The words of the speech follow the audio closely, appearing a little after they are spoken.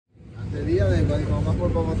So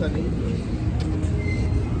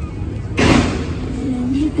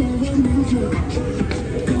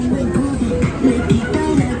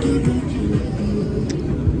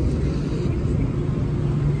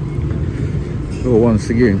once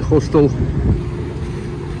again, hostel,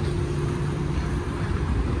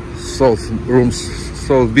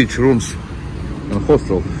 South Beach rooms and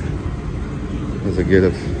hostel, as I get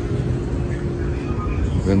it,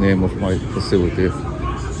 the name of my facility.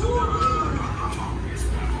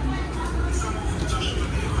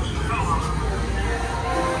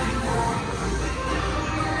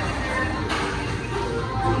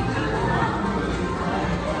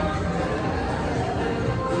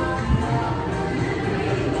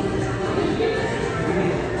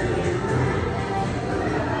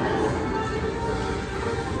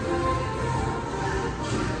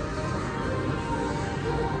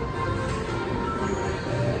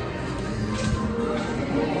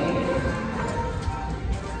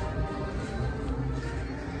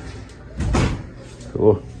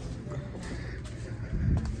 Cool.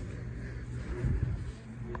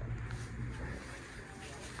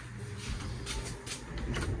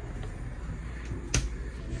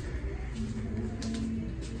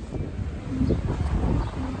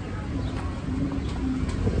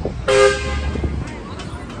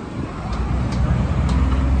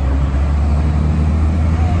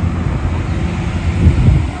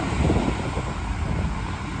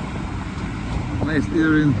 Nice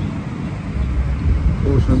area.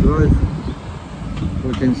 Ocean Drive,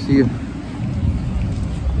 we can see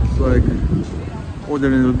it's like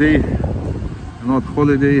ordinary day, not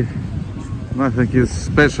holiday, nothing is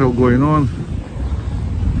special going on.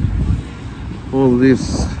 All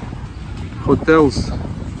these hotels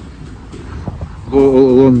go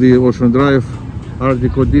along the Ocean Drive. Art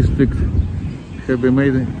Deco district have been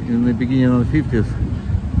made in the beginning of the 50s,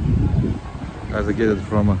 as I get it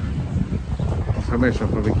from information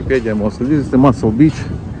from Wikipedia mostly. This is the Muscle Beach.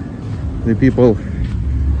 The people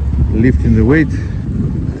lifting the weight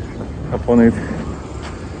upon it.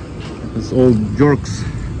 It's all jerks,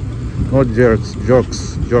 not jerks, jocks.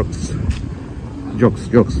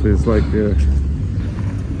 It's like the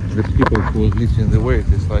people who are lifting the weight.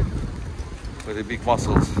 It's like with the big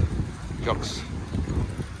muscles, jocks.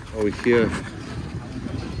 Over here,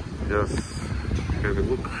 just have a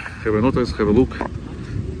look, have a notice, have a look.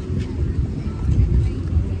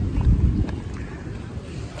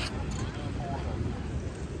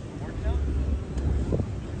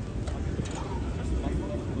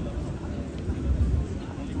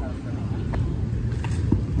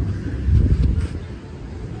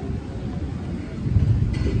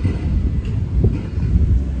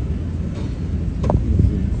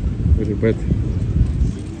 Very bad.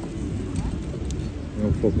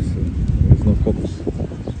 No focus. There's no focus.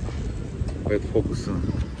 Bad focus.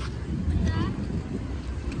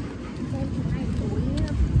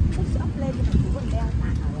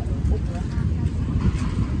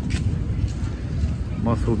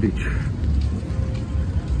 Muscle Beach.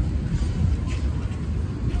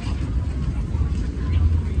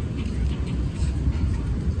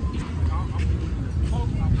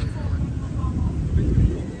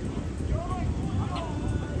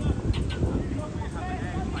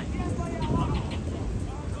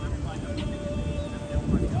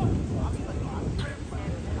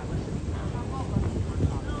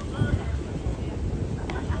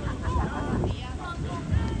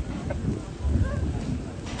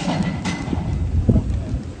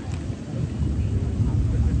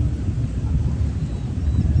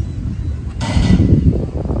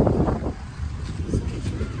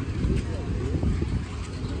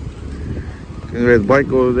 Red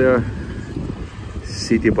bike over there,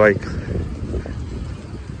 city bike.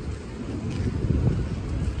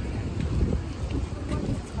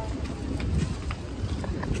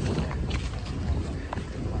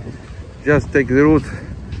 Just take the route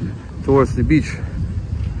towards the beach.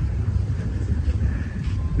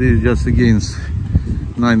 This is just against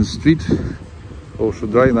 9th Street, Ocean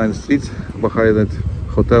Drive, 9th Street. Behind it,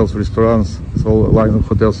 hotels, restaurants, it's all a line of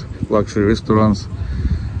hotels, luxury restaurants.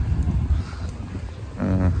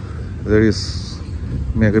 There is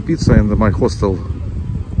Mega Pizza, and my hostel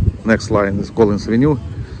next line is Collins Avenue,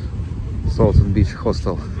 Southern Beach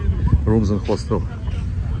Hostel, rooms and hostel.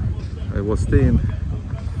 I was staying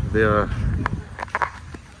there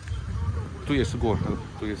 2 years ago,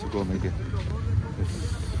 maybe.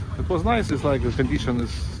 It was nice. It's like the condition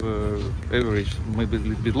is average, maybe a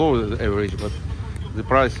little bit lower than average, but the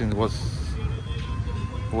pricing was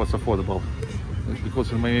affordable.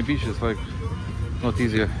 Because in Miami Beach it's like not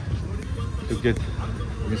easier to get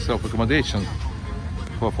yourself accommodation.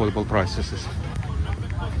 for affordable prices.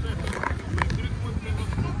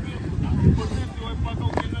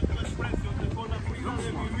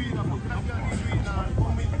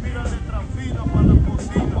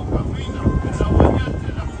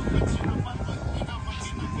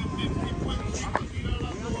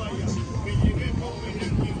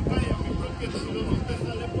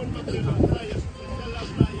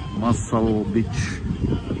 Muscle Beach.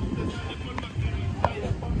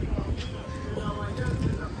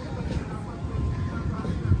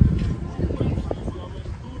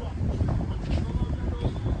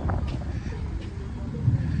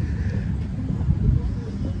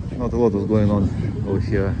 Not a lot is going on over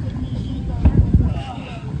here.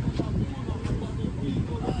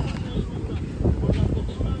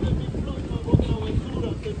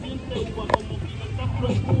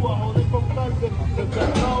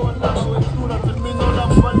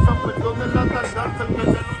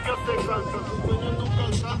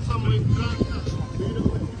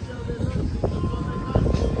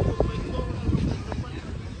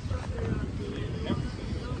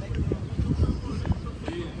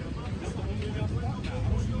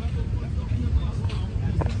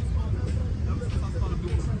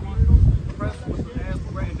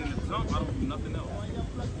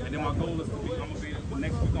 And then my goal is to be, I'm gonna be the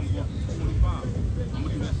next week I'm going to 25. I'm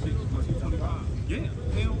gonna do that shit to 25. Yeah,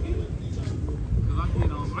 hell yeah. Cause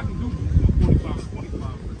I can do 45 to 25.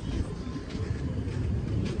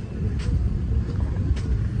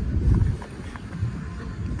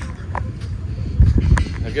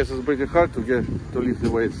 I guess it's pretty hard to lift the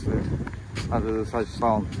weights under such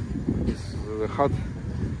sun. It's hot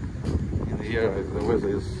in the air. The weather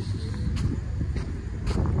is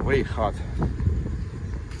way hot.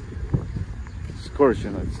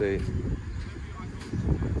 Scorching, I'd say.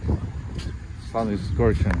 Sun is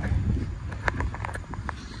scorching.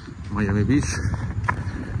 Miami Beach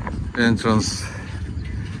entrance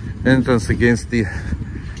against the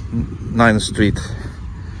 9th Street.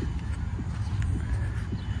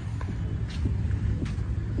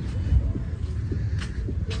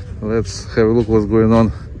 Let's have a look what's going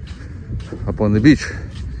on up on the beach.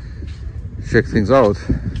 Check things out.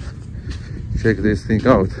 Check this thing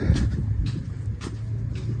out.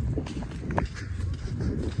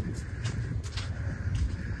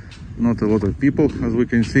 Not a lot of people, as we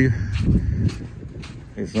can see.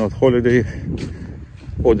 It's not holiday,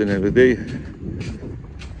 ordinary day,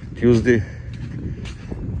 Tuesday.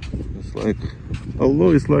 It's like,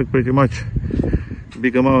 although it's like pretty much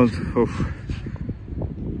big amount of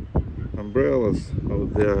umbrellas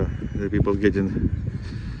out there, the people getting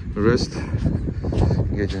rest,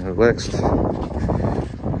 getting relaxed.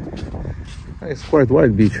 It's quite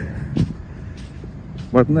wide beach,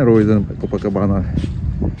 but narrower than Copacabana.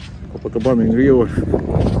 Copacabana in Rio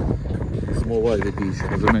is more wider beach.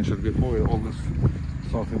 As I mentioned before, always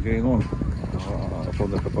something going on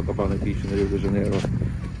on the Copacabana beach in Rio De Janeiro.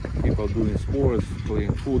 People doing sports,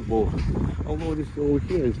 playing football. Although this over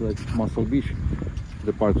here is like Muscle Beach,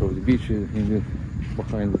 the part of the beach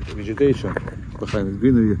behind the vegetation, behind the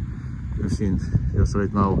greenery. You've seen just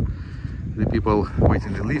right now the people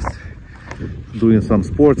waiting the lift, doing some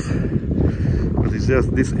sports. But it's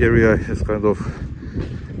just this area is kind of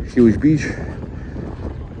huge beach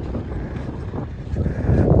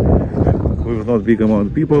with not big amount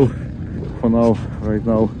of people for now. Right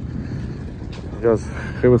now, just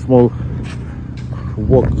have a small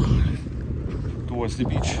walk towards the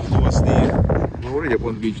beach, towards the, we're already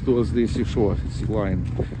upon the beach, towards the seashore, sea line.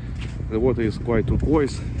 The water is quite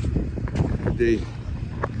turquoise today,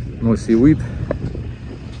 no seaweed.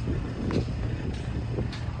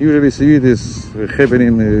 Usually seaweed is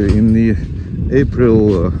happening in the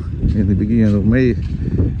April, in the beginning of May,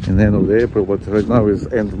 and the end of the April, but right now is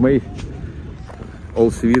end of May. All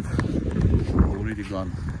seaweed already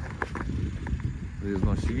gone. There is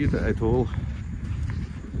no seaweed at all.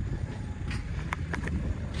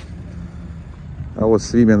 I was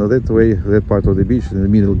swimming that way, that part of the beach, in the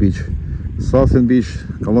middle beach. Southern beach,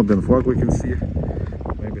 Colombian flag we can see.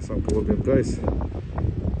 Maybe some Colombian guys.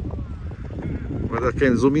 But I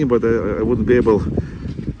can zoom in, but I wouldn't be able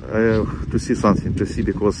to see something, because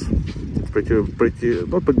it's pretty,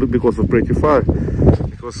 not because of pretty far,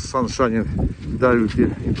 because sun shining directly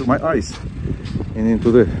into my eyes and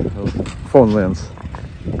into the phone lens.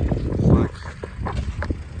 It's like,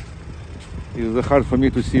 it's hard for me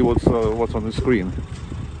to see what's on the screen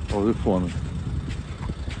of the phone.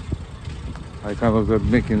 I kind of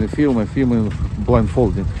making a film and filming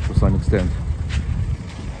blindfolded to some extent.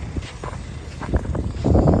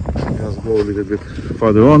 Just go a little bit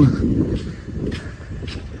further on.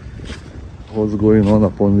 What's going on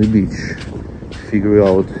upon the beach? figure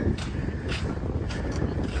out.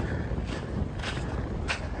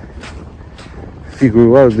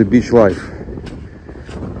 Figure out the beach life.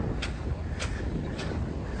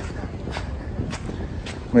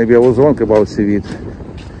 Maybe I was wrong about seaweed.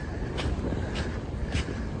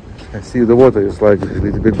 I see the water is like a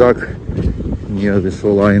little bit dark near the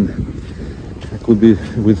shoreline. It could be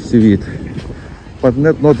with seaweed, but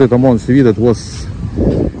not that amount of seaweed. That was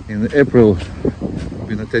in April. I've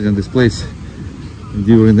been attending this place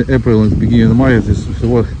during the April and beginning of May. There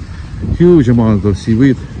was huge amount of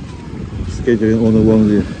seaweed scattering all along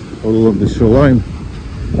the shoreline.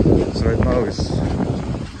 So right now it's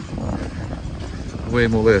way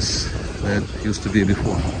more less than it used to be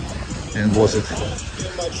before. And was it?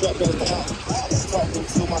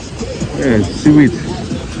 Yeah, seaweed.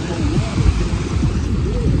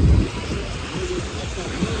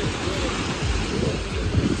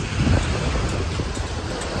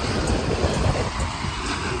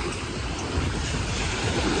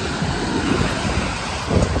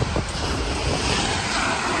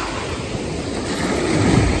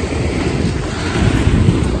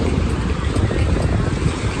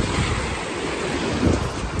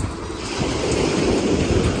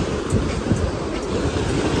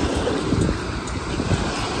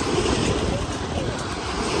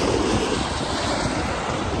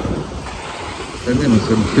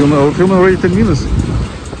 I'm filming already 10 minutes.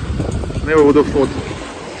 Never would have thought.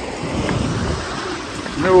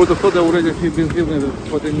 Never would have thought I already been filming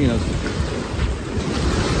for 10 minutes.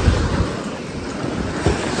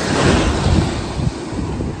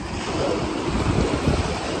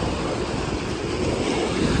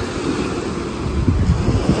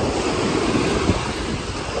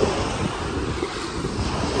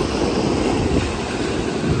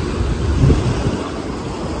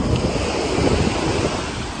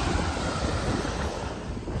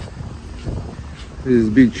 These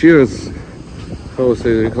big chairs, how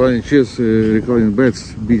say, reclining chairs, reclining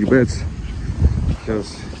beds, beach beds,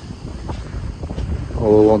 just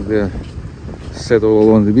all along the set all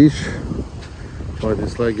along the beach. But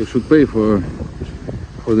it's like you should pay for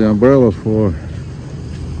the umbrella, for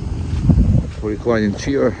reclining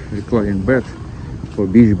chair, reclining bed, for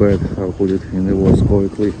beach bed. I'll put it in the words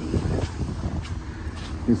correctly.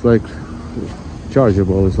 It's like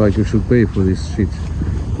chargeable. It's like you should pay for this shit,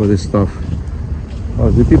 for this stuff.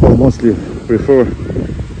 The people mostly prefer,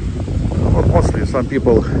 not mostly, some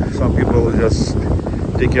people just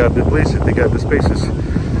take care of the places, take care of the spaces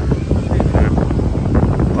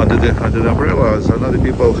under the umbrellas, and other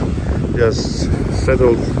people just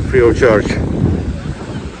settle free of charge.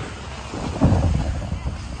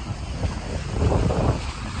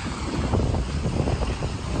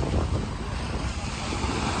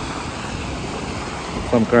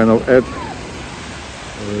 Some kind of ad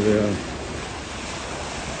over there.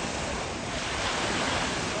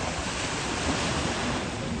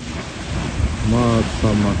 Sama,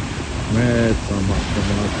 sama.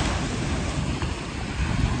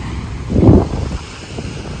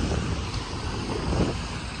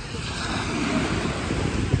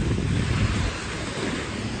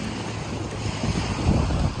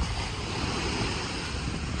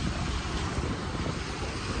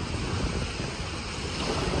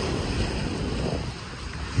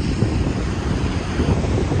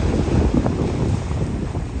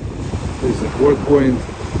 This is a port point.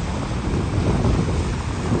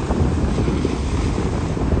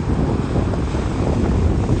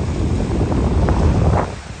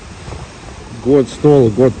 God stall,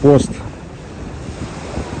 God post.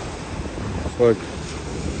 It's like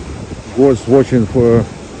God's watching for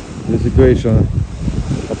the situation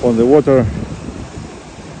upon the water,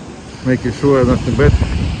 making sure nothing bad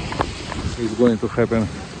is going to happen.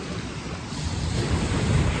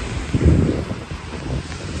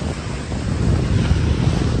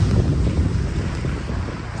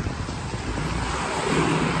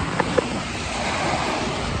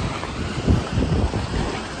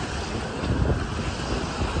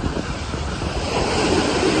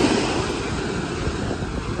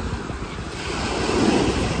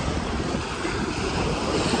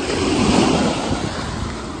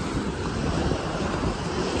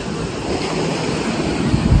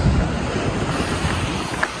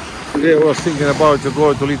 Today I was thinking about to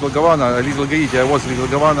go to Little Havana, Little Gaviti. I was in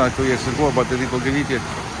Little Havana 2 years ago, but the Little Gaviti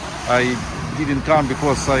I didn't come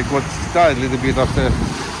because I got tired a little bit after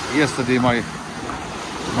yesterday. My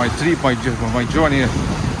trip, my journey,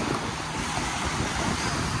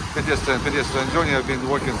 pedestrian journey. I've been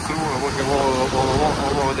walking all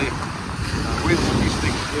over the Windsor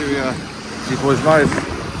district area. It was nice.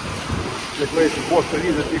 The place was to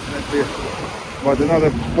visit definitely, but another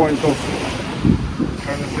point of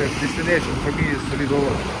kind of destination for me is a little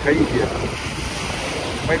Haiti.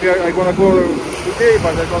 Maybe I'm gonna go today,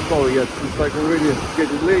 but I don't know yet. It's like already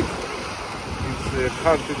getting late. It's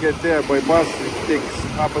hard to get there by bus. It takes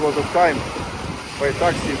up a lot of time. By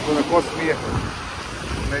taxi, it's gonna cost me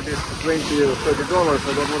maybe $20 or $30.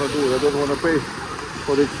 I don't wanna do it. I don't wanna pay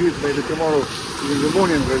for the trip. Maybe tomorrow in the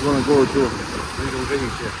morning we're gonna go to Little Haiti.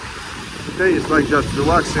 Today it's like just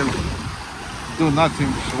relaxing, do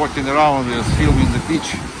nothing, walking around, just filming the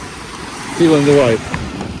beach, feeling the vibe.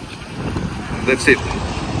 That's it.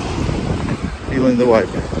 Feeling the vibe.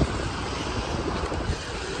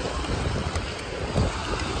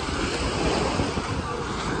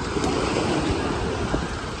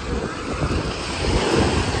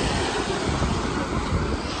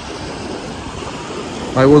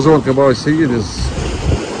 I was wrong about seaweed. There's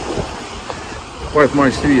quite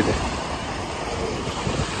much seaweed.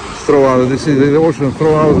 Throw out the ocean,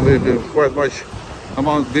 throw out quite much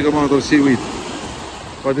big amount of seaweed.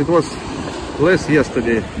 But it was less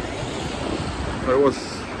yesterday. I was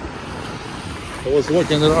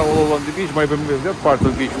walking around all on the beach, maybe that part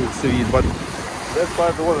of the beach with seaweed, but that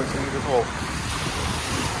part wasn't seaweed at all.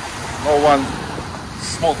 No one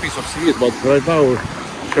small piece of seaweed, but right now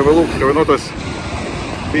have a look, have a notice.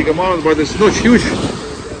 Big amount, but it's not huge.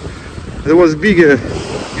 It was bigger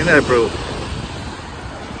in April.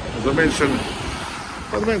 As I mentioned,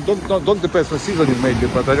 don't depend on season maybe,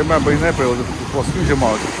 but I remember in April it was huge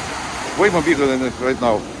amount. Way more bigger than it right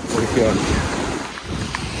now over here.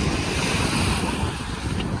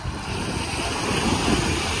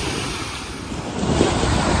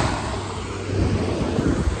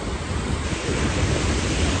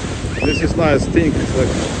 This is nice thing, like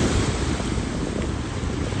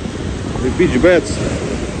the beach beds.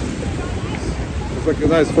 It's like a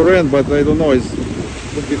nice for rent, but I don't know, it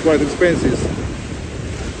would be quite expensive.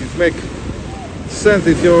 It makes sense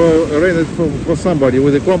if you rent it for somebody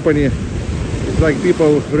with a company. It's like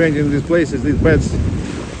people renting these places, these beds,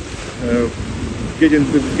 getting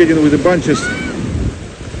with the bunches,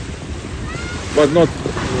 but not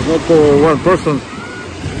for one person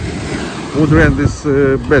would rent these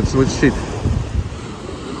beds with shit.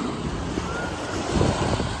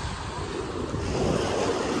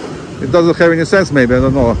 It doesn't have any sense, maybe, I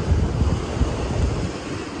don't know.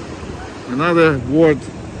 Another words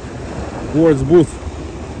booth.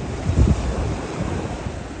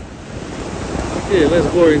 Okay, let's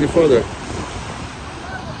go any further.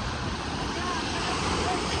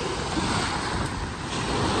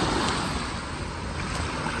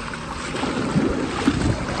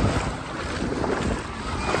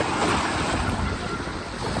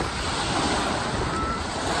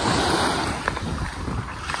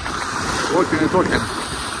 Walking and talking.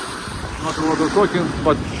 Not a lot of talking,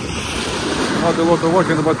 but not a lot of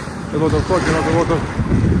walking, but a lot of talking, not a lot of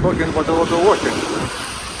talking, but a lot of walking.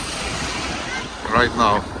 Right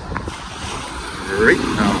now. Right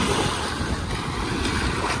now.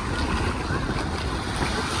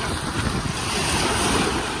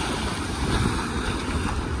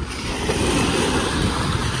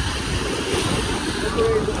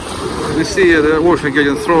 We see the ocean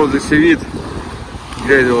getting through the seaweed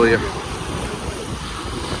gradually.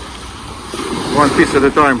 One piece at a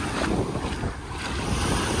time.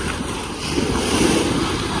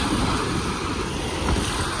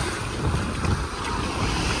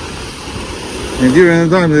 And during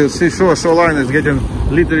the time the seashore shoreline is getting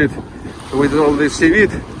littered with all this seaweed,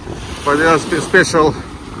 but there are special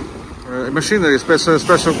machinery,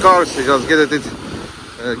 special cars. You just get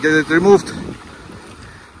it removed,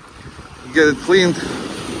 get it cleaned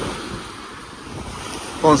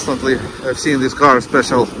constantly. I've seen this car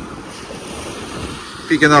special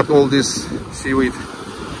picking up all this seaweed.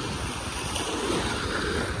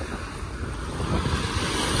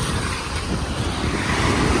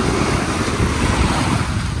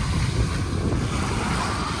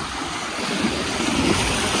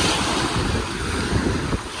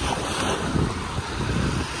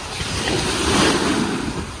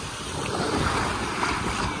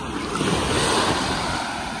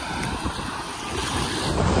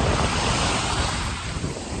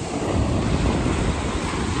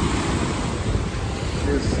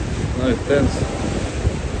 Nice tents.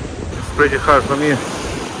 It's pretty hard for me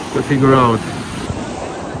to figure out.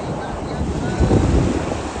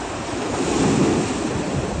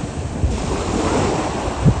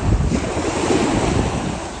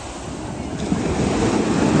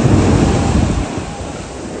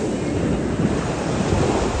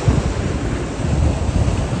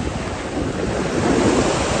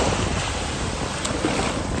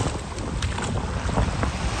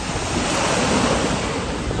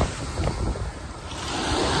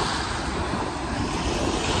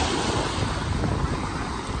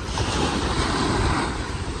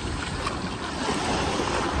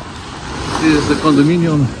 the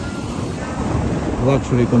condominium,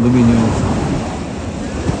 luxury condominium.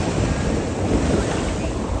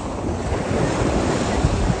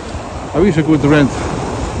 I wish I could rent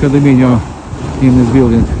condominium in this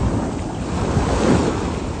building.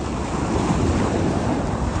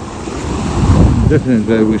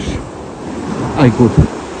 Definitely I wish I could.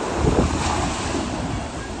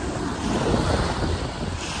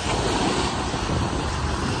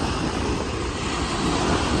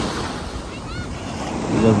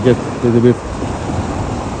 Let's get a little bit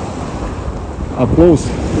up close.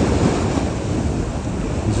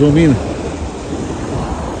 Zoom in.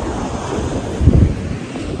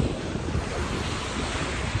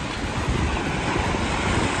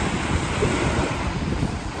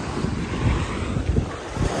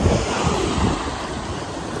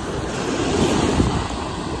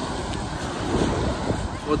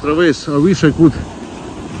 Otherwise, I wish I could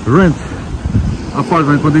rent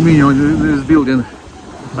apartment condominium in this building.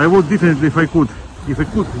 I would definitely if I could. If I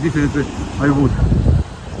could, definitely I would.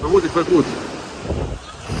 I would if I could.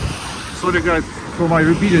 Sorry guys for my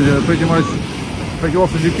repeating, pretty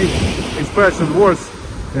often repeat expressions, words,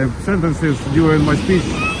 sentences during my speech.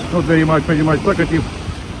 Not very much, pretty much talkative.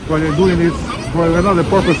 But I'm doing it for another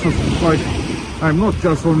purpose. Like I'm not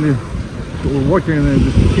just only walking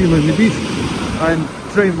and filming the beach. I'm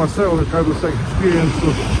trained myself, I would say, experience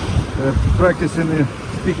to practicing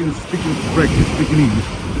speaking English.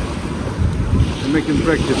 And making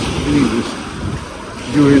practice in English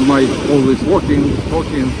during my always walking,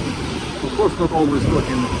 talking. Of course, not always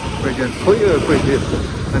talking pretty clear, pretty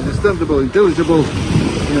understandable, intelligible,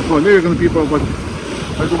 for American people, but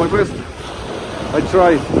I do my best. I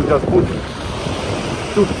try to just put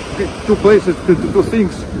two places, two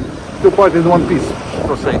things, two parts in one piece,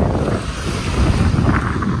 per se.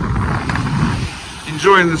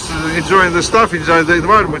 Enjoying the stuff, enjoying the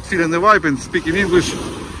environment, feeling the vibe, and speaking English.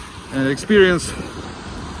 Experience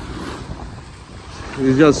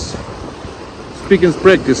is just speaking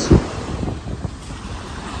practice.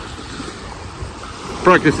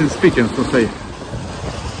 Practicing speaking, to say.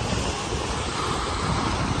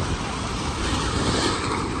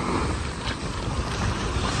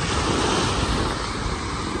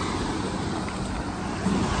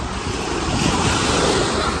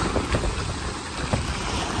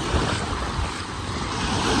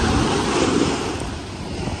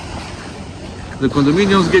 The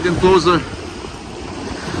condominiums getting closer.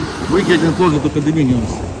 We're getting closer to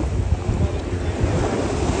condominiums.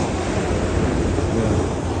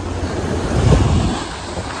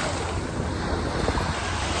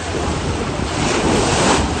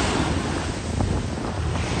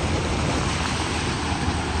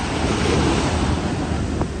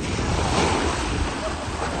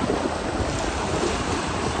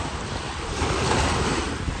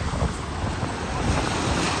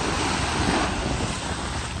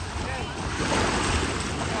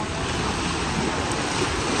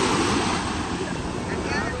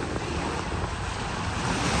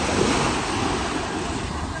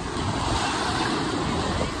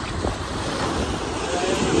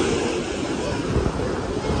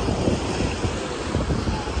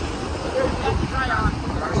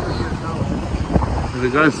 The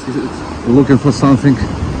guys looking for something,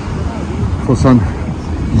 for some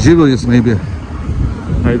jewelries maybe,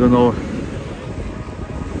 I don't know.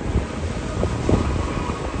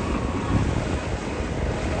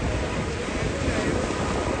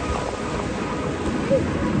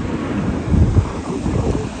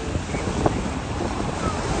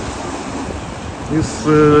 It's a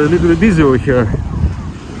little bit busy over here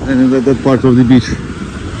and in that part of the beach.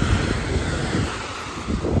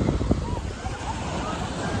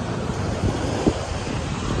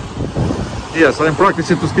 Yes, I'm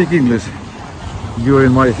practicing to speak English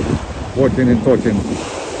during my walking and talking,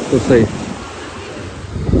 to say.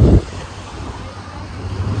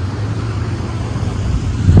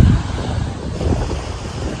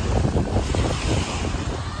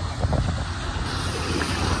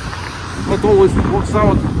 Not always works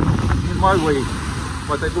out in my way,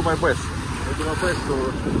 but I do my best. I do my best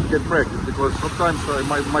to get practice, because sometimes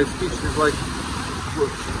my speech is like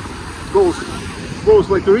goes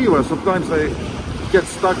like a river. Sometimes I get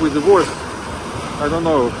stuck with the words. I don't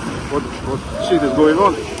know what shit is going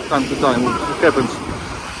on time to time. It happens.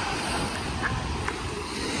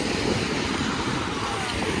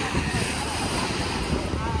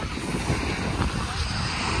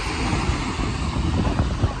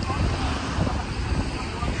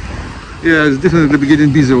 Yeah, it's definitely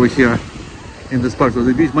getting busy over here in this part of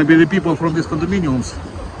the beach. Maybe the people from these condominiums.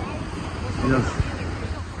 Yes.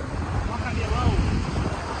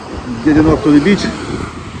 Getting off to the beach.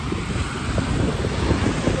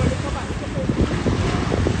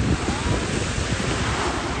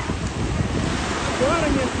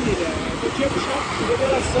 filha. Eu tinha puxado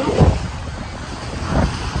revelação.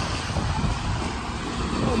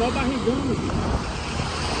 Pô, mó barrigão.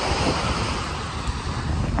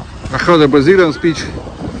 I heard a Brazilian speech.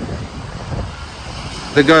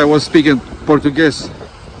 The guy was speaking Portuguese.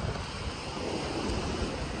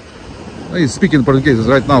 He's speaking Portuguese. It's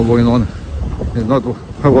right now going on. It's not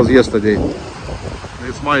how it was yesterday.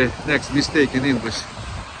 It's my next mistake in English.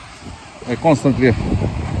 I constantly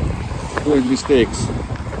doing mistakes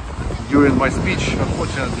during my speech,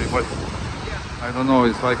 unfortunately, but I don't know.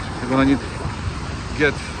 It's like I'm gonna need to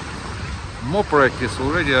get more practice.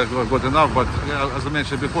 Already I got enough, but yeah, as I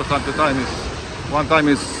mentioned before, time to time is one time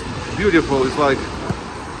is beautiful. It's like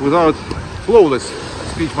without flawless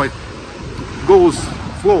speech might goes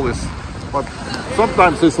flawless, but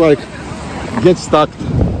sometimes it's like get stuck.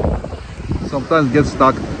 Sometimes get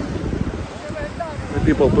stuck. The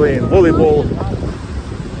people playing volleyball.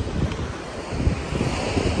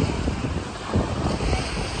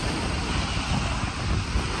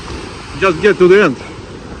 Just get to the end.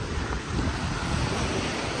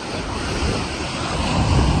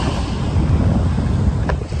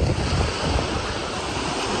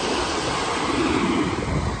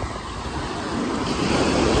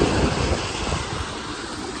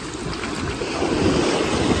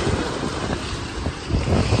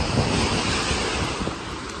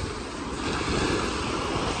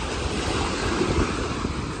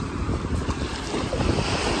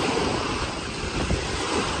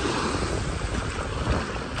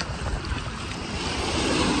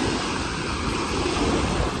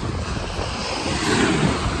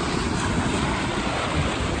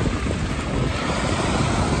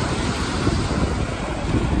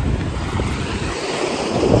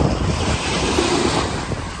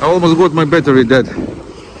 I almost got my battery dead.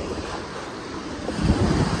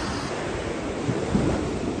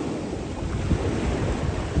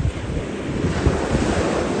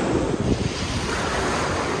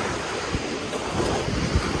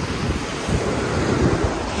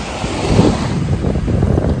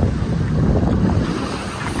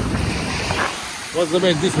 What's the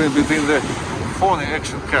main difference between the phone and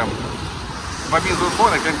action cam? By means of the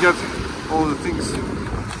phone I can get all the things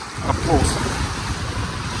up close.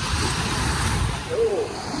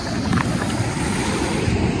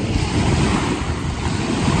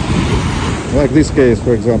 Like this case,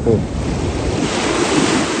 for example.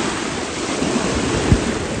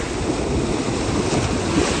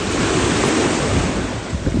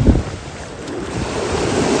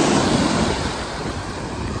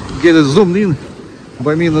 Get it zoomed in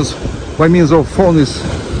by means of phone is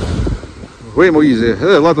way more easy.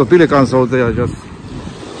 A lot of pelicans out there, just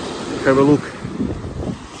have a look.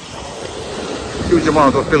 Huge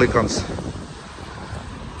amount of pelicans.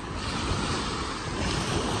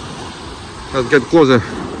 Let's get closer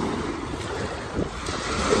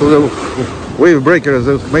to the wave breaker.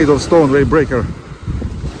 The made of stone wave breaker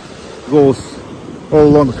goes all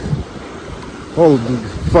along, all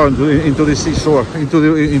far into the seashore,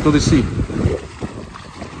 into the sea.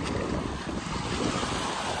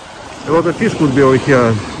 A lot of fish could be over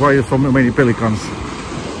here. Why are so many pelicans?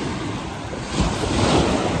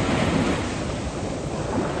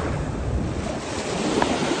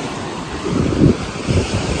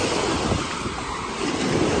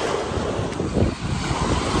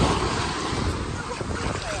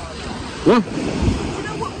 What? Do you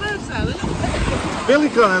know what birds are? They're not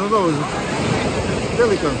Pelican, I don't know.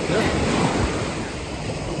 Pelican, yeah?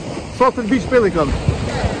 Salted beach pelican.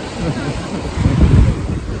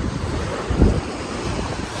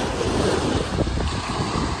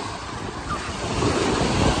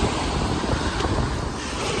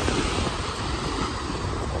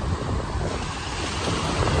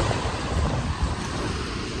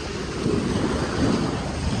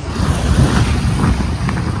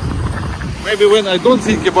 Maybe when I don't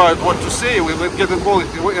think about what to say, when I get involved,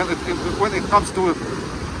 when it comes to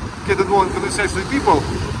get involved in conversation with people,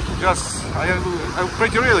 just I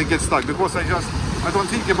pretty rarely get stuck because I don't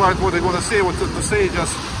think about what I'm gonna say, what to say.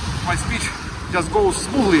 Just my speech just goes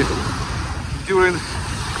smoothly during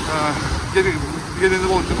getting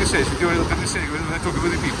involved in conversation, during the conversation when I talk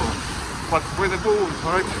with the people. But when I go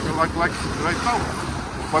like right now,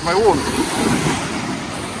 by my own,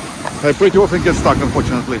 I pretty often get stuck,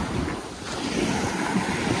 unfortunately.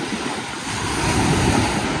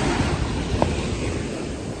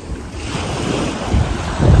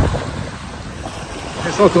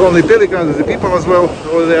 It's not only pelicans, the people as well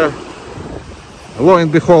over there. Lo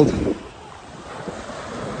and behold.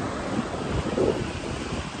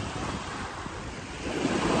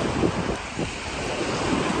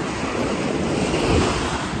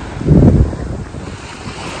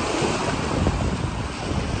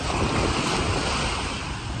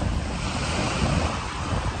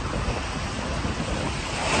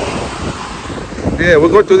 Yeah, we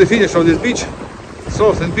got to the finish of this beach,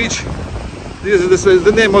 Southern Beach. This is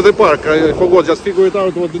the name of the park. I forgot, just figure it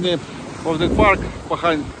out what the name of the park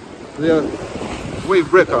behind the wave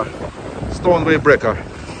breaker, stone wave breaker.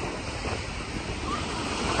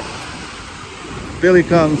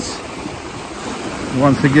 Pelicans,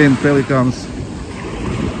 once again pelicans.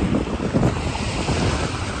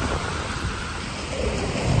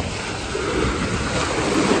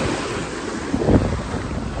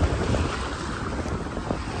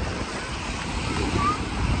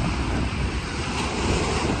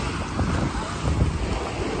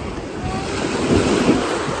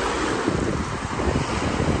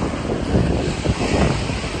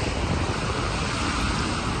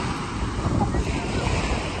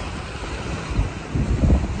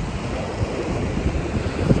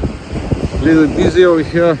 A little busy over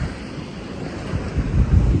here.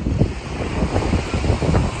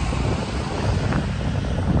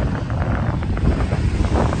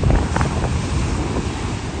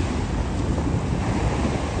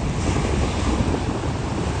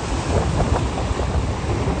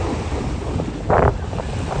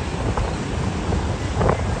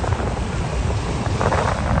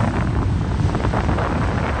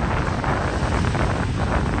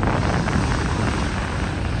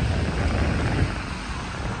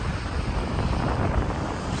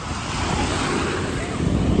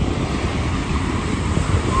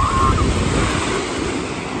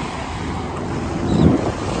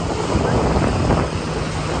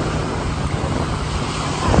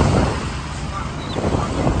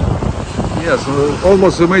 Yes,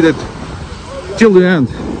 almost we made it till the end.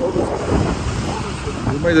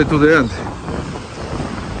 We made it to the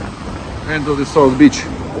end of the South Beach.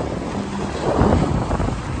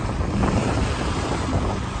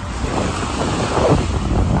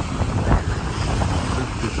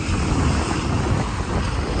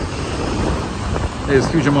 There's a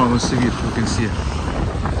huge amount of seaweed, you can see.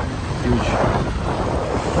 Huge.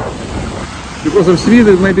 Because of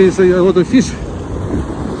seaweed, maybe it's a lot of fish.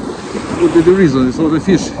 Would be the reason. It's a lot of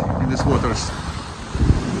fish in these waters.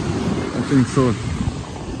 I think so.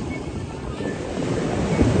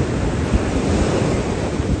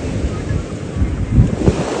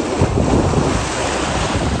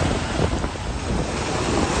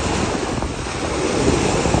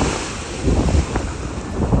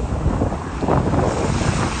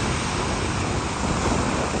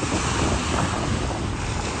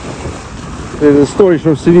 There's a storage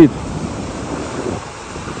of seaweed.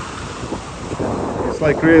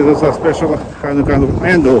 Like creates a special kind of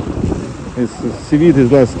angle. It's seaweed is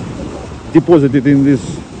just deposited in this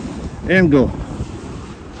angle.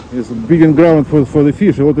 It's a big ground for the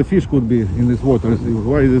fish. A lot of fish could be in this water.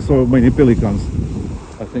 Why is there so many pelicans?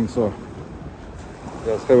 I think so.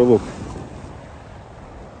 Just have a look.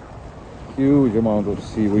 Huge amount of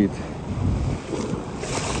seaweed.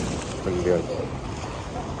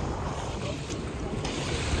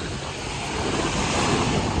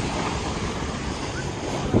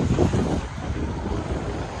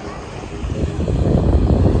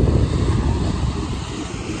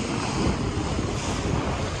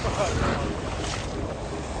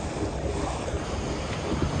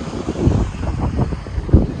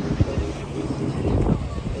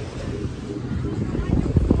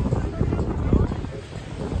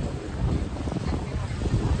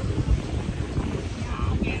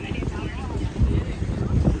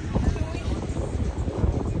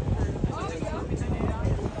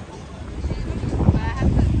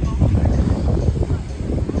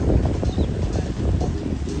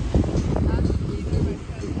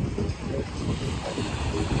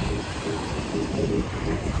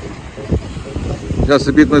 Just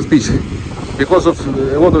a bit my speech. Because of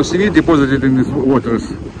a lot of seaweed deposited in these waters,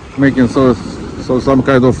 making so some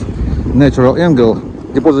kind of natural angle,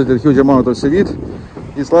 deposited huge amount of seaweed.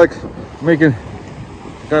 It's like making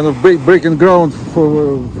kind of breaking ground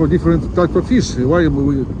for different types of fish. Why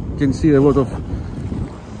we can see a lot of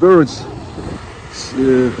birds,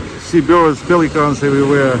 seabirds, pelicans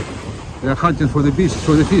everywhere. They are hunting for the fish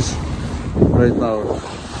right now.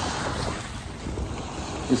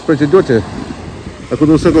 It's pretty dirty. I could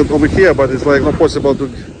have settled over here, but it's like not possible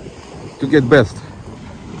to get best.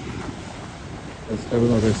 Let's have a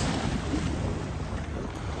notice.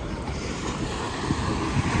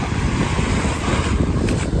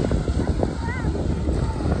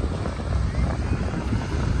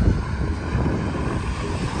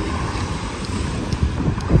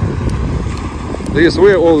 This is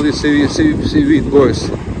where all this seaweed goes.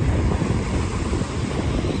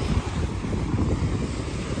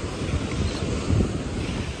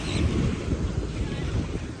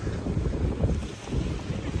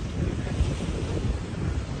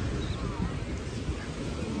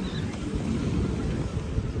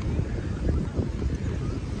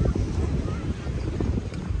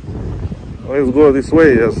 Let's go this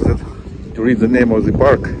way just to read the name of the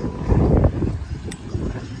park.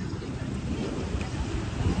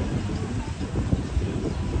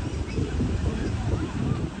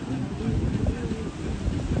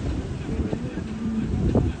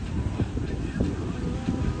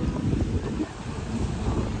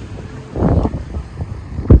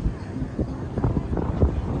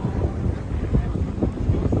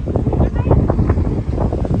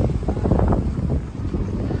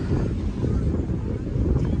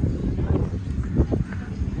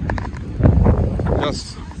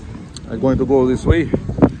 I'm going to go this way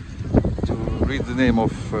to read the name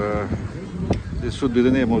of this should be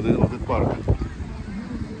the name of the park.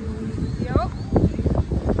 Yo.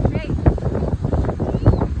 Hey.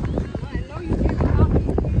 I know you can't help me.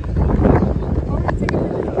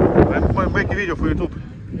 I'm making a video for YouTube.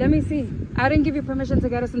 Let me see. I didn't give you permission to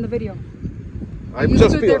get us in the video. I'm You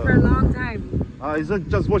just stood there for a long time. is that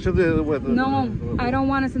just watching the No, I don't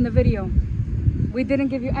want us in the video. We didn't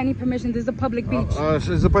give you any permission. This is a public beach.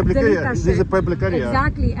 It's a public area. This is a public area.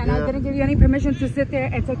 Exactly, and I didn't give you any permission to sit there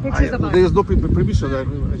and take pictures of us. There is no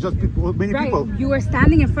permission. Just people, many Right, people. you were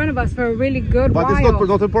standing in front of us for a really good But while. it's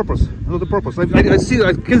not a purpose. Not a purpose. I see.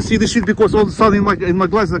 I can see the sheet because all the sun in my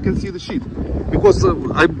glasses. I can see the sheet because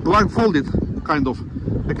I'm blindfolded, kind of.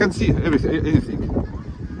 I can see anything.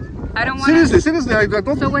 I don't want. Seriously. I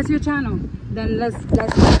don't. So what's your channel? Then let's do that.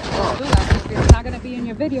 If it's not gonna be in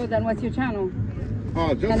your video, then what's your channel?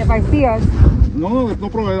 Just, And if I see us, no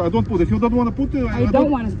problem. I don't put. If you don't want to put it, I don't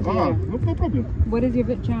want us to put it. No problem. What is your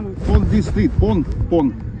channel? On the street. On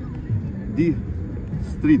the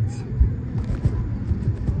street.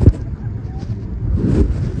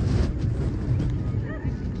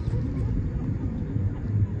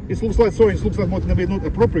 It looks like maybe not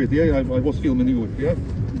appropriate. Yeah, I was filming you. Yeah,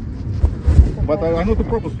 but I not the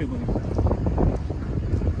purpose filming.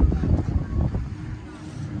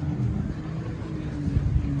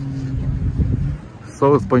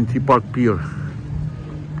 South Pointy Park Pier.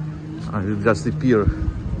 It's just a pier.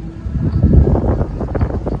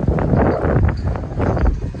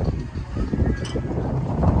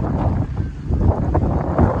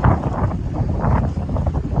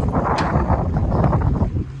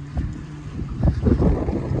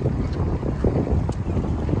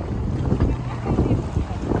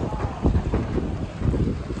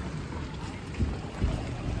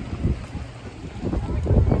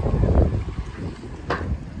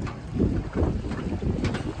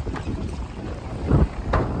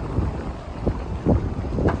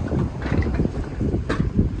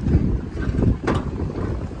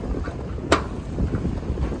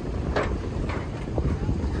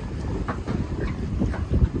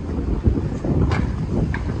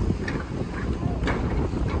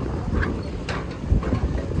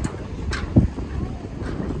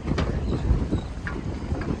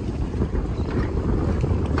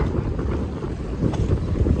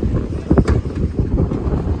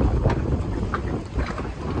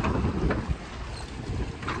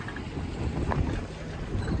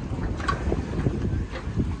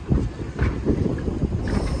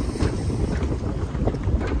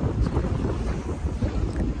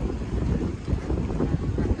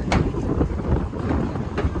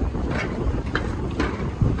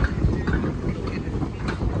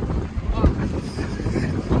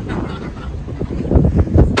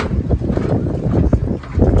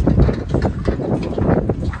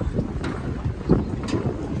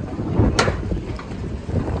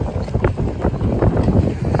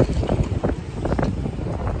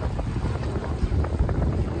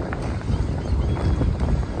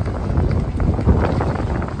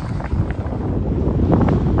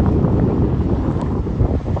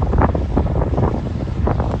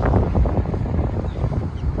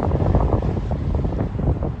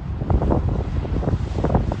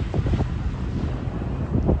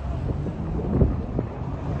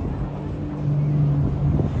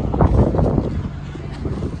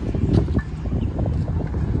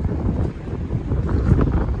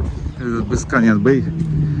 Biscayne Bay.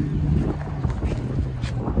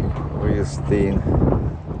 Where you staying?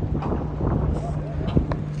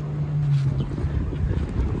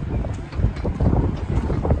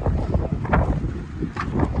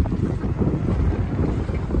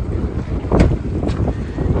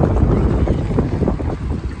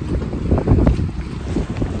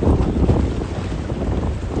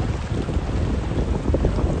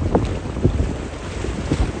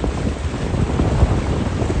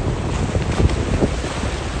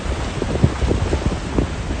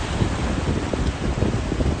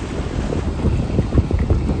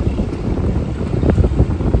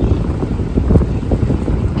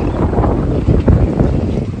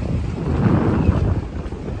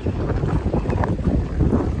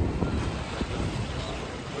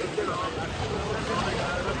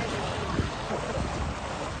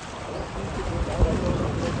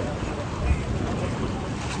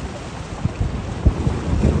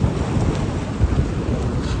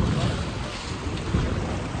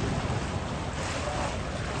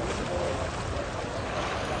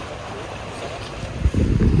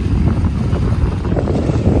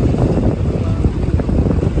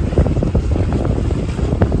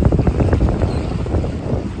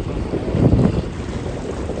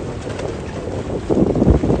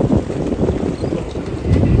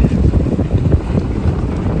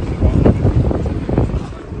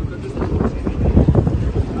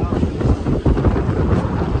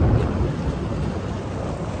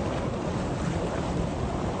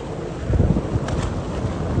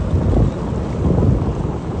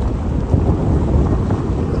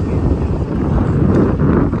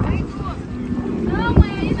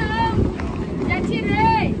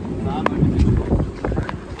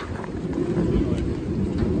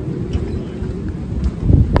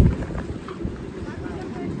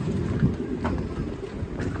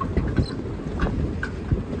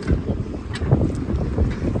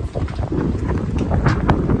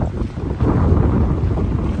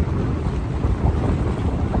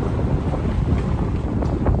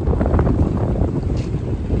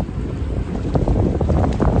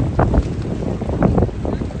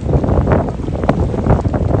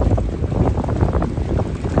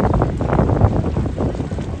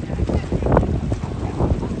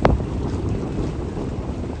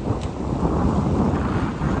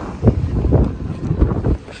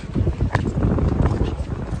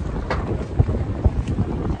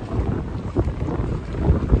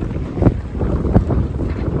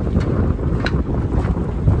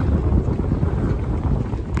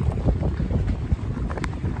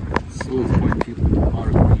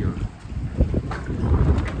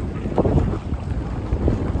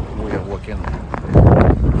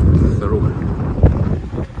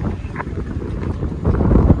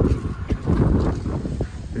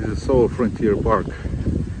 Soul Frontier Park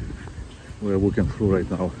we're walking through right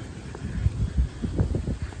now.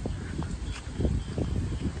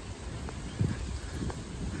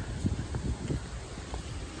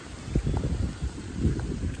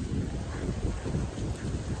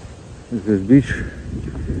 This is beach,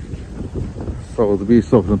 South Beach,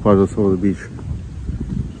 southern part of South Beach,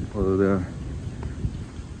 over there.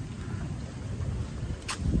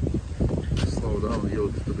 Slow down,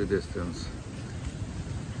 yield to the distance.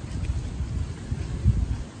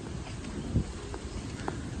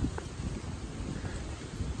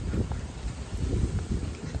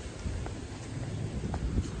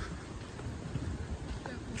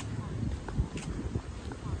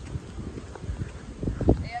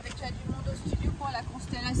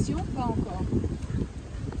 Pas encore.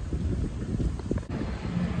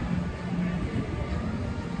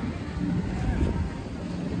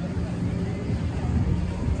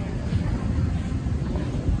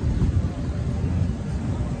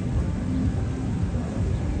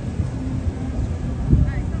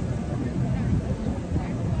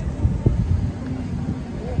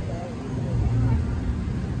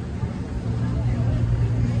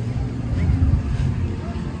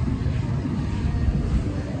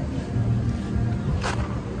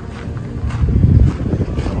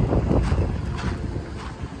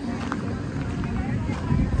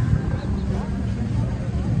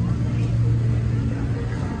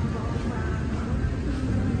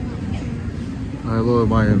 I love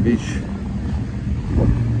Miami Beach.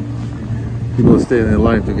 People staying in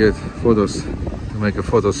line to get photos, to make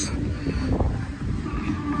photos.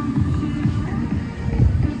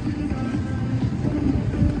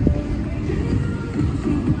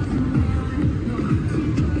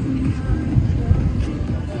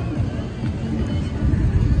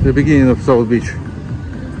 The beginning of South Beach,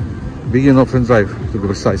 beginning of Ocean Drive to be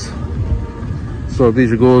precise. So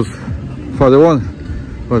beach goes further on,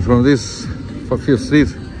 but from this 5th Street,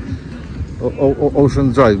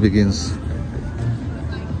 Ocean Drive begins.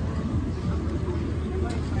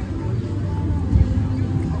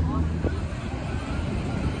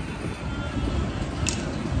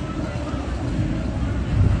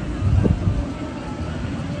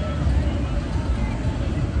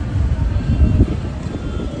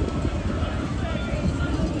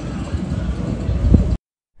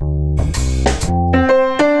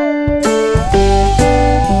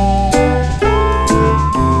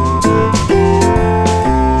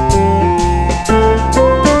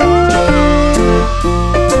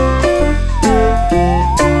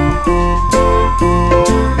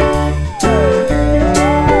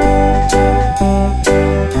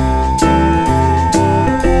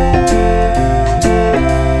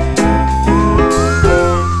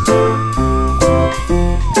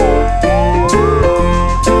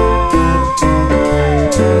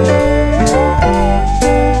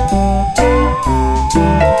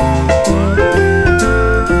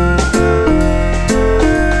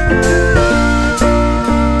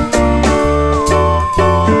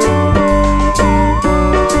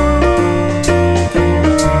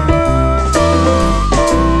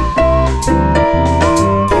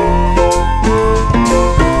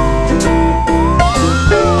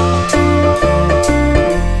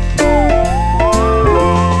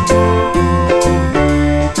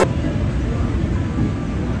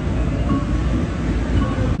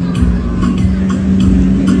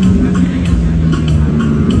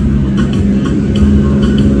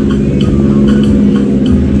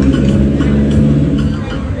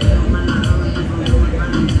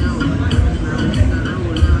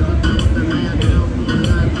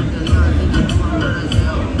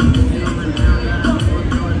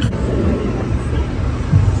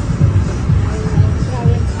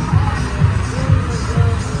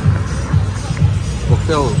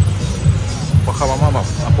 Hotel Pahamamama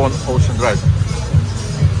upon Ocean Drive.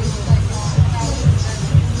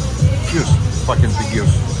 Cheers, fucking big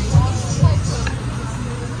ears.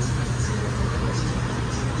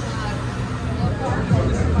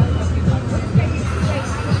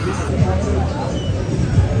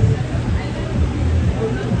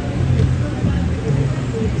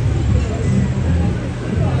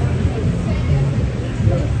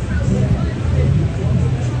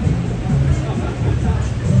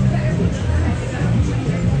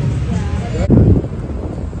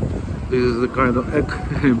 This is the kind of egg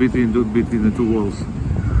between the two walls.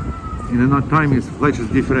 In the night time, it flashes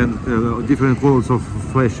different colors of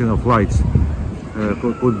flashing of lights.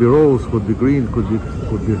 Could be rose, could be green, could be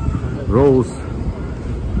rose,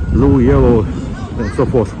 blue, yellow, and so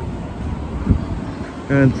forth.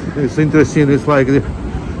 And it's interesting. It's like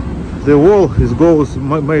the wall goes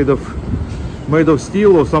made of made of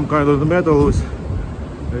steel or some kind of metal with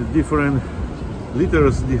different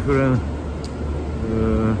letters, different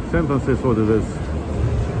sentences, what it is,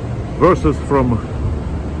 verses from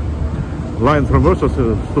line from verses,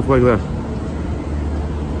 stuff like that.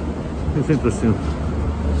 It's interesting.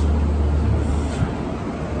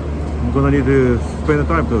 I'm gonna need to spend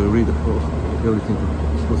time to read everything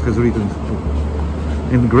what has written,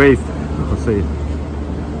 engraved, let's say,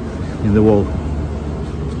 in the wall.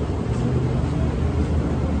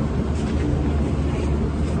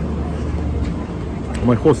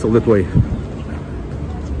 My hostel that way.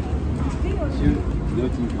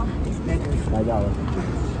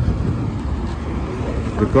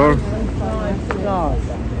 The car.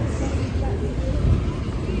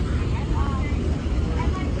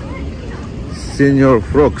 Senior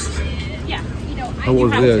Frogs. Yeah, I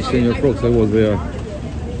was there. Senior Frogs. I was there.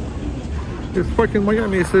 It's fucking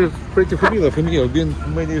Miami. It's pretty familiar for me. I've been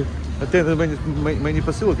attended many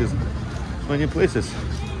facilities, many places.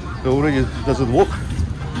 It already doesn't work.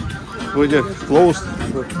 Already closed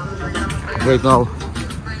right now.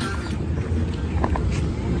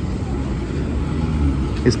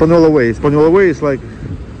 Hispaniola Way. Hispaniola Way is like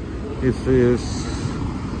it's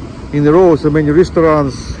in the row. So many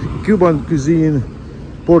restaurants, Cuban cuisine,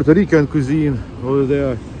 Puerto Rican cuisine over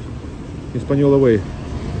there. Hispaniola Way.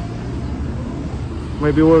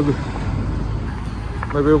 Maybe we're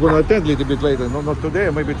gonna attend a little bit later. No, not today.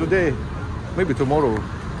 Maybe today. Maybe tomorrow.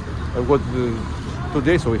 I've got 2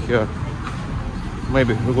 days over here.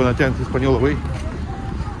 Maybe we're gonna attend Hispaniola Way.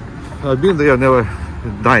 I've been there, never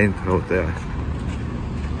dined out there.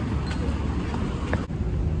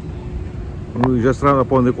 We just ran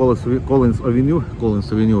upon the Collins Avenue.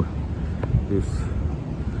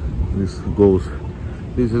 This goes.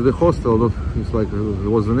 This is the hostel. It's like it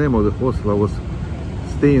was the name of the hostel. I was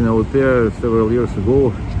staying out there several years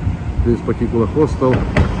ago. This particular hostel.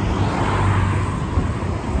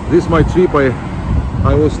 This is my trip.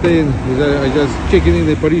 I was staying. I just checking in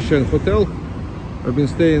the Parisian hotel. I've been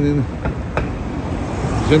staying in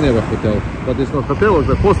Geneva hotel, but it's not hotel. It's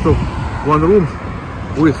a hostel. 1 room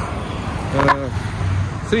with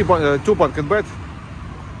 2 bunk and bed.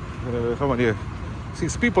 How many?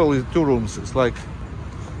 6 people in 2 rooms. It's like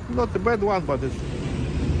not a bad one, but it's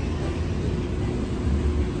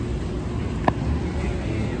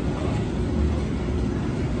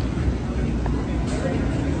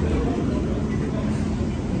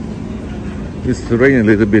raining a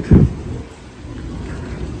little bit.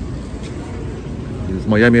 It's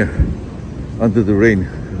Miami under the rain.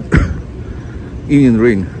 In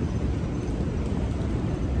rain.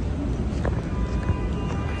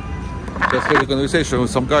 Just had a conversation with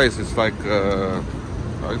some guys. It's like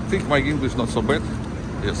I think my English not so bad.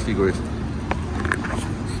 Just figure it.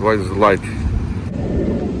 So why is the light?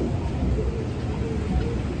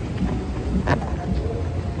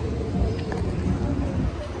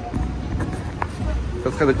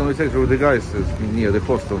 Just had a conversation with the guys near the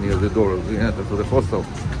hostel, near the door, the entrance to the hostel.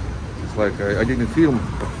 It's like I didn't film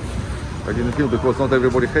because not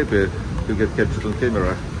everybody happy to get captured on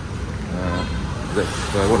camera. That's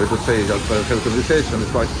what I wanted to say. Just have a conversation.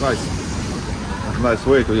 It's quite nice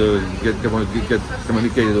way to get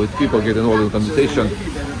communicated with people, get involved in conversation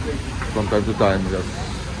from time to time. Just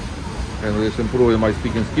and it's improving my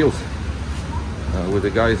speaking skills with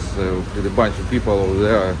the guys, with a bunch of people over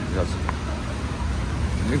there. Just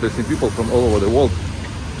interesting people from all over the world,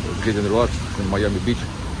 getting relaxed in Miami Beach.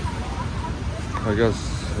 I just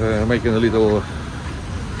making a little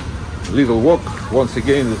walk. Once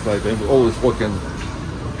again, it's like I'm always walking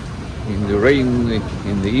in the rain,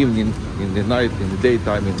 in the evening, in the night, in the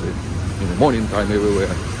daytime, in the morning time,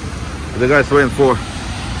 everywhere. The guys went for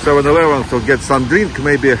 7-Eleven to get some drink,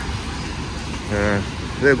 maybe.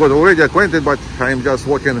 They got already acquainted, but I'm just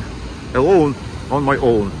walking alone on my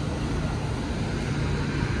own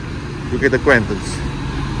to get acquaintance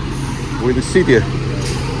with the city.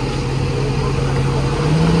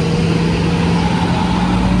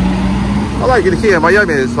 I like it here,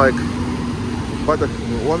 Miami. It's like, but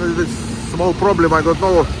one of the small problem, I don't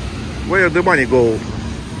know where the money go.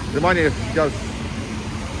 The money just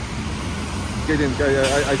getting.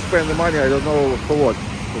 I spend the money. I don't know for what.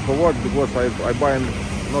 For what? Because I buy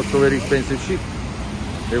not so very expensive shit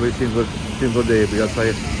every single day. Because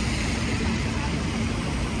I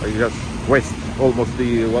just waste almost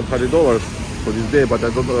the $100 for this day. But I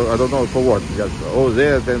don't know for what. Just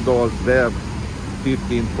there $10, there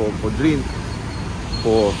 15 for drink,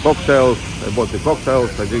 for cocktails. I bought the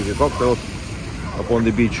cocktails, I drink the cocktails upon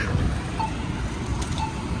the beach,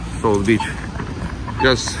 South Beach.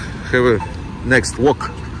 Just have a next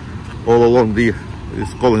walk all along this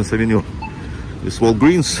Collins Avenue. The small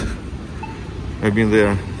greens. I've been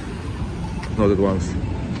there, not at once.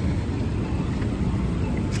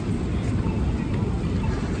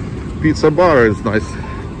 Pizza bar is nice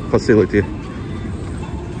facility.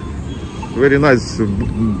 Very nice,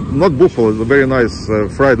 not buffalo, very nice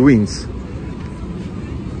fried wings.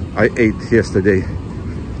 I ate yesterday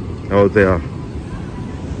out there.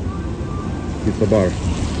 Pizza bar.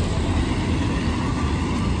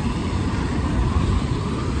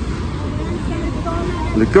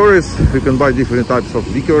 Liqueurs, you can buy different types of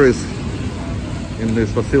liqueurs in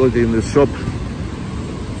this facility, in this shop.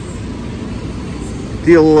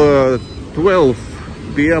 Till 12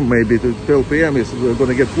 p.m. maybe, to 12 p.m. is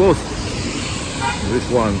gonna get closed. This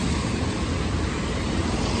one.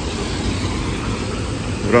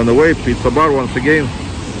 Runaway Pizza Bar once again.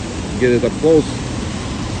 Get it up close.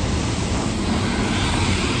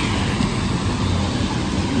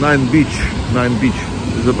 9 Beach.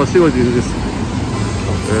 The facility is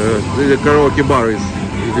the karaoke bar is.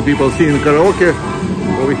 The people singing karaoke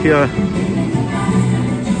over here.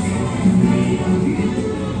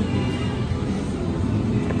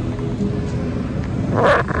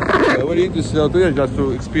 Very interesting out there just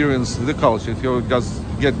to experience the culture. If you just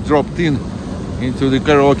get dropped into the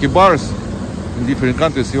karaoke bars in different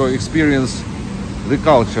countries, you experience the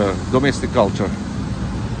culture, domestic culture.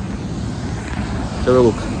 Have a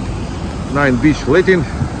look. 9 Beach Latin,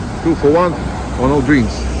 2 for 1 on all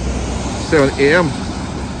drinks. 7 a.m.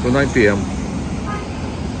 to 9 p.m.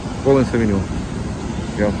 Collins Avenue.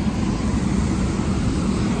 Yeah.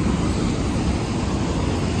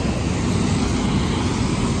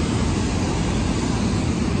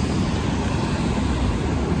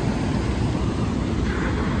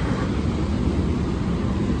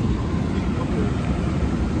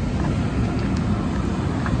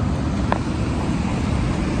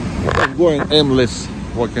 Going aimless,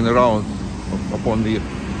 walking around upon the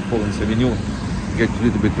Collins Avenue, get a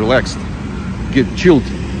little bit relaxed, get chilled.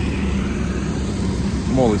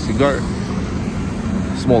 Small cigar,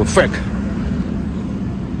 small effect.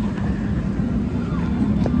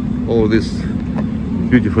 All this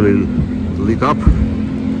beautifully lit up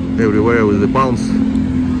everywhere with the palms.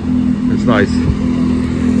 It's nice.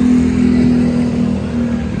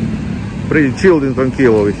 Pretty chilled and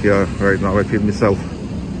tranquil over here right now. I feel myself.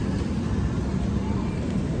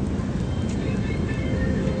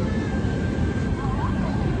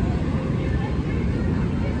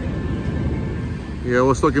 Yeah, I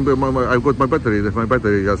was talking about I've got my battery. My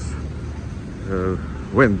battery just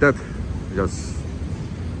went dead, just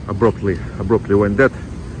abruptly went dead,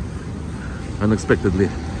 unexpectedly.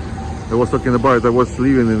 I was talking about I was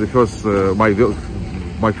leaving in the first my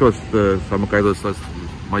first some kind of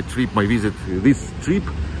my visit. This trip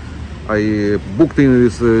I booked in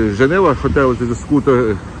this Geneva hotel. There's a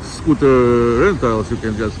scooter rentals. You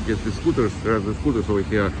can just get the scooters, rent the scooters over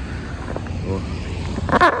here.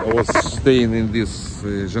 I was staying in this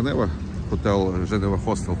Geneva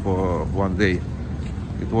hostel for 1 day.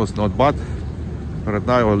 It was not bad. Right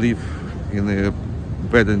now I live in a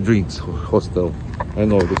bed and drinks hostel. I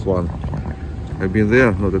know this one. I've been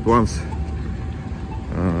there, not at once.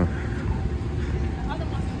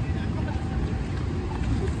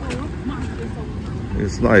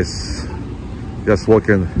 It's nice just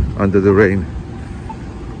walking under the rain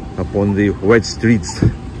upon the wet streets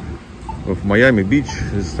of Miami Beach.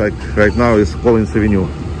 It's like right now is Collins Avenue.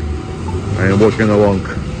 I am walking along.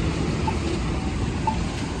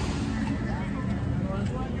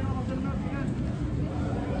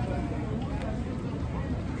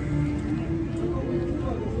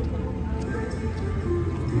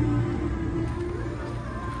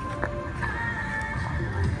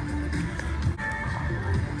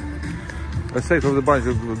 I stayed with a bunch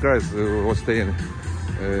of guys who was staying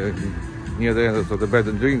near the end of the bed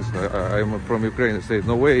and drinks. I'm from Ukraine. I said,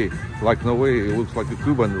 no way, no way, it looks like a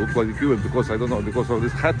Cuban, because I don't know, because of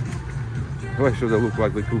this hat. Why should I look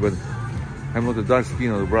like the Cuban? I'm not a dark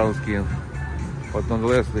skin or a brown skin, but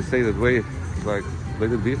nonetheless, they say that way. It's like,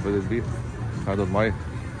 let it be. I don't mind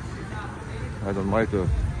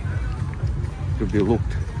to be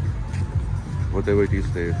looked. Whatever it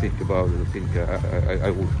is they think about it, I think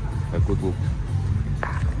I could look.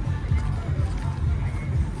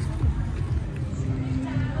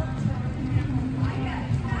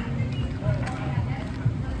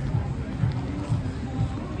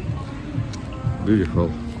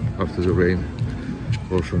 Beautiful after the rain,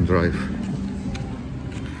 Ocean Drive.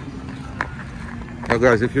 Now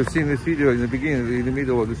guys, if you've seen this video in the beginning, in the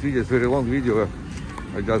middle of this video, it's a very long video.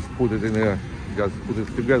 I just put it in there, just put it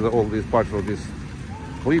together, all these parts of these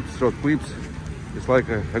clips, short clips. It's like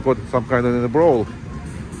I got some kind of in a brawl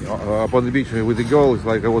upon the beach with the girl. It's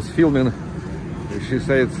like I was filming. She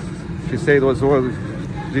said it was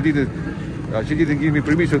she didn't give me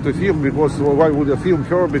permission to film, because why would I film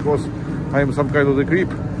her? Because I am some kind of the creep.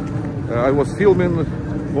 I was filming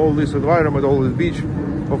all this environment, all this beach.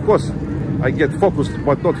 Of course, I get focused,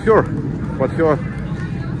 but not her, but her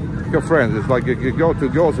friend. It's like a girl, two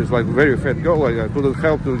girls. It's like very fat girl. I couldn't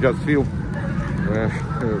help to just film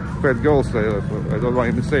fat girls. I don't know what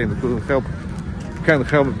I'm saying. I couldn't help. Can't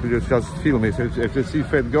help just film it. If you see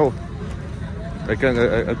fat girl, I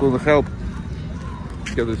couldn't help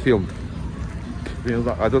get it filmed.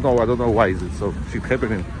 I don't know why is it so shit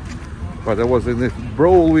happening. But I was in a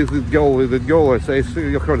brawl with the girl. I say,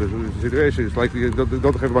 you heard the situation. It's like you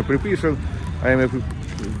don't have my permission. I am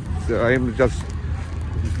just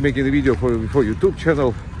making a video for YouTube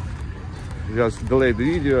channel. Just delayed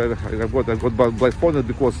the video. I got blindfolded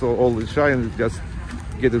because all the shine just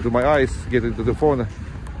get into my eyes, get into the phone.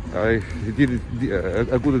 I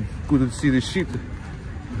couldn't see the shit,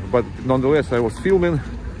 but nonetheless I was filming,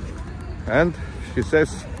 and she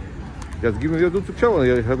says, just give me your YouTube channel.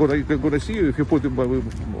 I'm gonna see you if you put a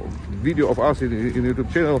video of us in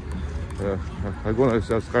YouTube channel. I'm gonna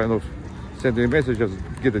just kind of send you a message, just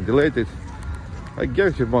get it deleted. I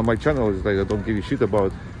guess my channel is like I don't give a shit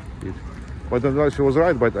about it. But then she was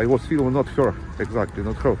right, but I was filming not her, exactly,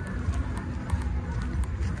 not her.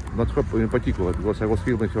 Not her in particular, because I was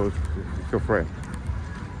filming her friend.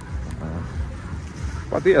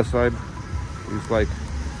 But yes, it's like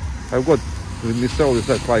I've got myself is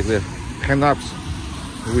that like the hand-ups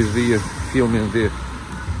with the filming the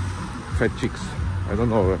fat chicks. I don't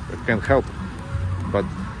know, I can't help but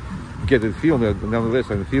get it filmed.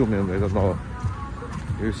 Nonetheless, I'm filming. I don't know.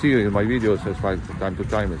 You see in my videos, it's like from time to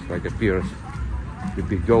time, it's like appears the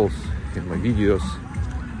big girls in my videos.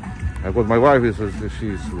 I got my wife,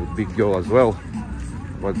 she's a big girl as well,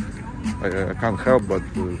 but I can't help but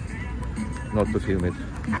not to film it.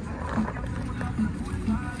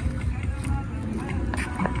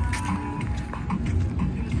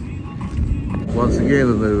 Once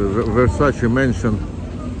again, the Versace mansion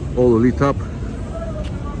all lit up.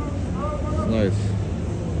 It's nice.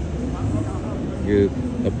 Get it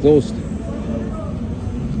up close.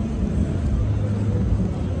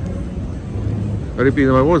 I repeat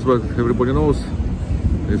my words, but everybody knows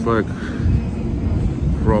it's like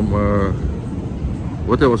from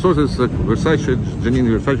whatever sources, Versace, Janine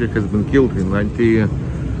Versace has been killed in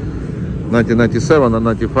 1997 and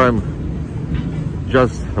 95,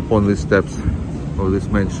 just upon the steps of this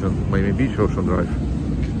mansion, Miami Beach, Ocean Drive.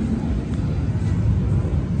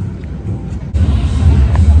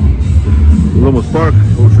 Lumos Park,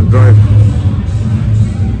 Ocean Drive.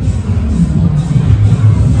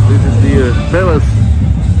 This is the palace,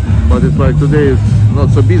 but it's like today is not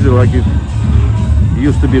so busy like it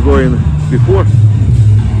used to be going before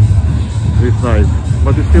this night.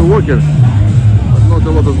 But it's still working, but not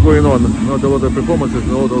a lot of going on, not a lot of performances,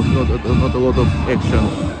 not a lot of action.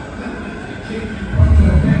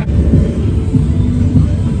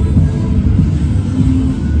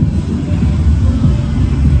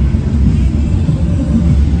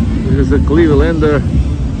 This is a Clevelander.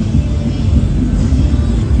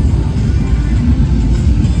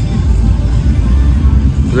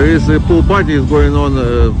 There is a pool party is going on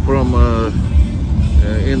from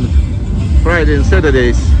in Friday and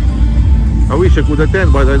Saturdays. I wish I could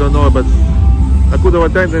attend, but I don't know. But I could have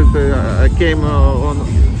attended. I came on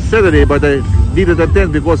Saturday, but I didn't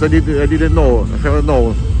attend because I didn't know. I haven't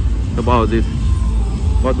known about it.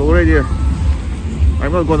 But already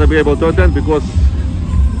I'm not going to be able to attend because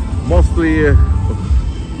mostly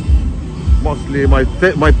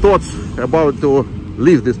my thoughts about to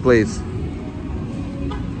leave this place.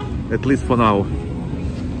 At least for now.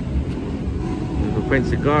 The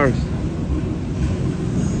fancy cars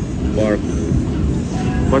parked,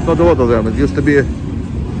 but not a lot of them. It used to be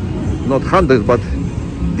not hundreds, but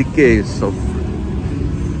decades of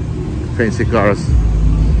fancy cars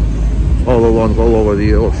all over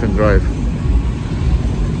the Ocean Drive.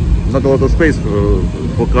 Not a lot of space for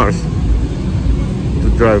cars to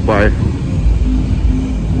drive by.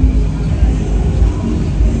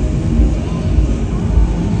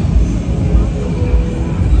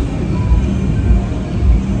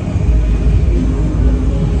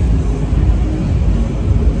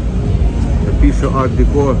 Art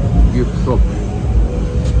Deco gift shop.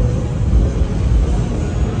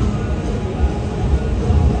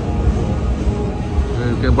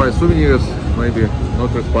 You can buy souvenirs, maybe,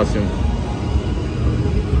 not trespassing.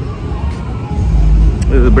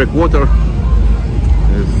 There's a breakwater.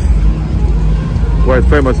 It's quite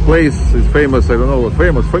famous place. It's famous, I don't know what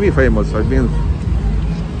famous. For me famous. I've been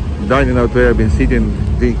dining out there, been sitting,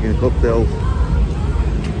 drinking cocktails.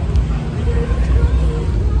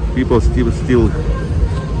 People still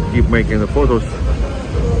keep making the photos.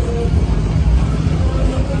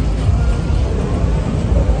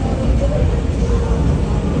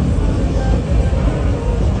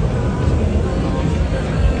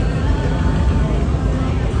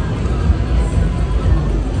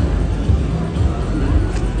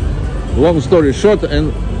 Long story short,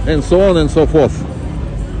 and so on and so forth.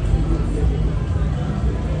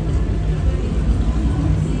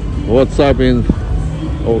 What's up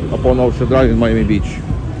upon Ocean Drive in Miami Beach?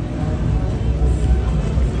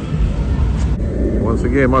 Once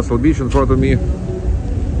again, Muscle Beach in front of me.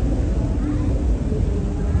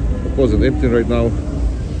 Of course, it's empty right now.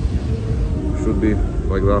 Should be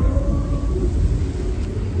like that.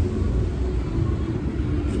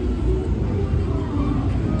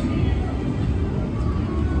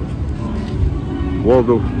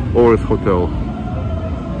 Waldorf Ores Hotel.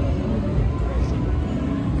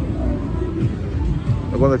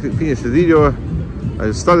 I'm gonna finish the video.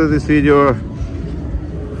 I started this video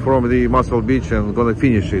from the Muscle Beach and I'm gonna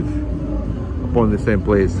finish it upon the same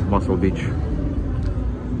place, Muscle Beach.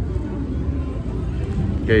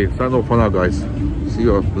 Okay, sign off for now, guys. See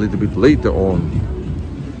you a little bit later on.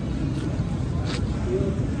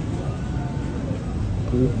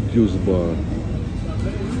 Juice bar.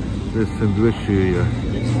 This sandwich area.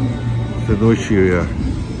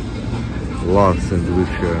 Love sandwich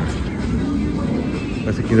area.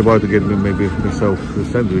 I'm thinking about to get maybe myself a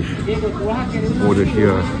sandwich order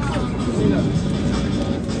here.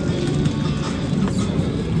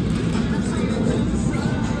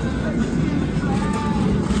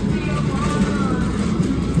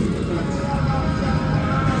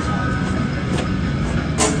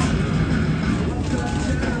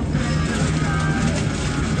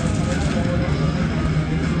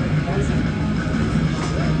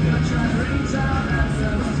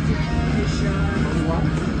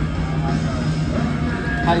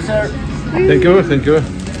 Hi, sir. Thank you, thank you.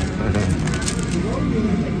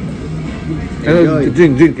 And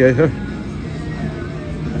drink, yeah.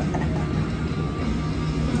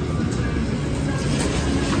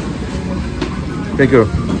 Thank you.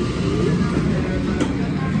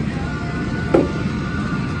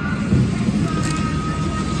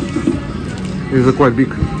 These are quite big.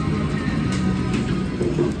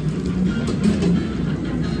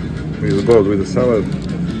 We'll go with the salad,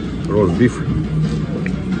 roast beef.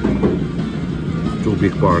 2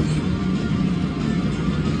 big parts.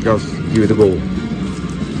 Just give it a go.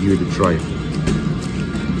 Give it a try.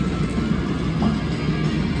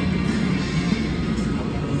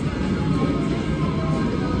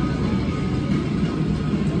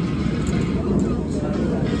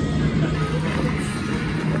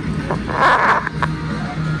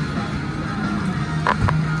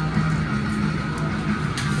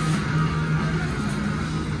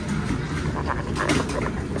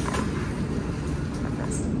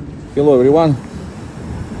 Hello everyone,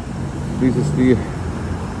 this is the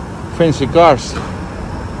fancy cars.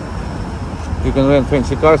 You can rent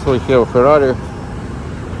fancy cars, so here Ferrari,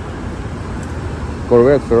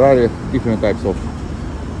 Corvette, Ferrari, different types of.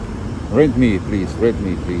 Rent me please.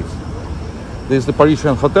 This is the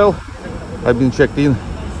Parisian hotel. I've been checked in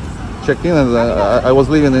and I was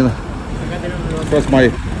living in first my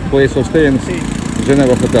place of staying,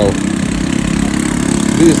 Geneva Hotel.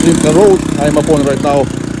 This is Lincoln Road I'm upon right now.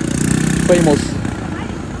 Famous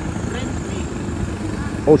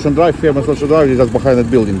Ocean Drive, is just behind the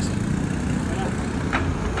buildings.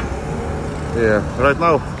 Yeah, right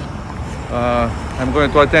now I'm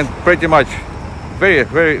going to attend pretty much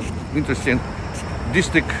very interesting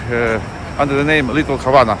district under the name Little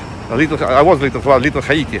Havana. I was Little Havana, Little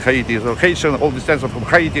Haiti. Haiti is a Haitian, all descents are from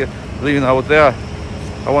Haiti, living out there.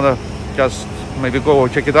 I want to just maybe go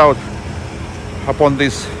check it out upon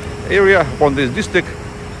this area, upon this district,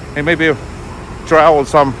 and maybe try out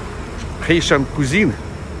some Haitian cuisine.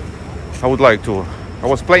 I would like to. I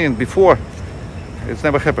was planning before, it's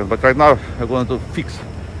never happened, but right now I'm going to fix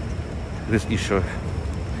this issue.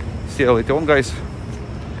 See you later on, guys.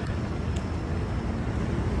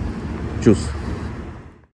 Cheers.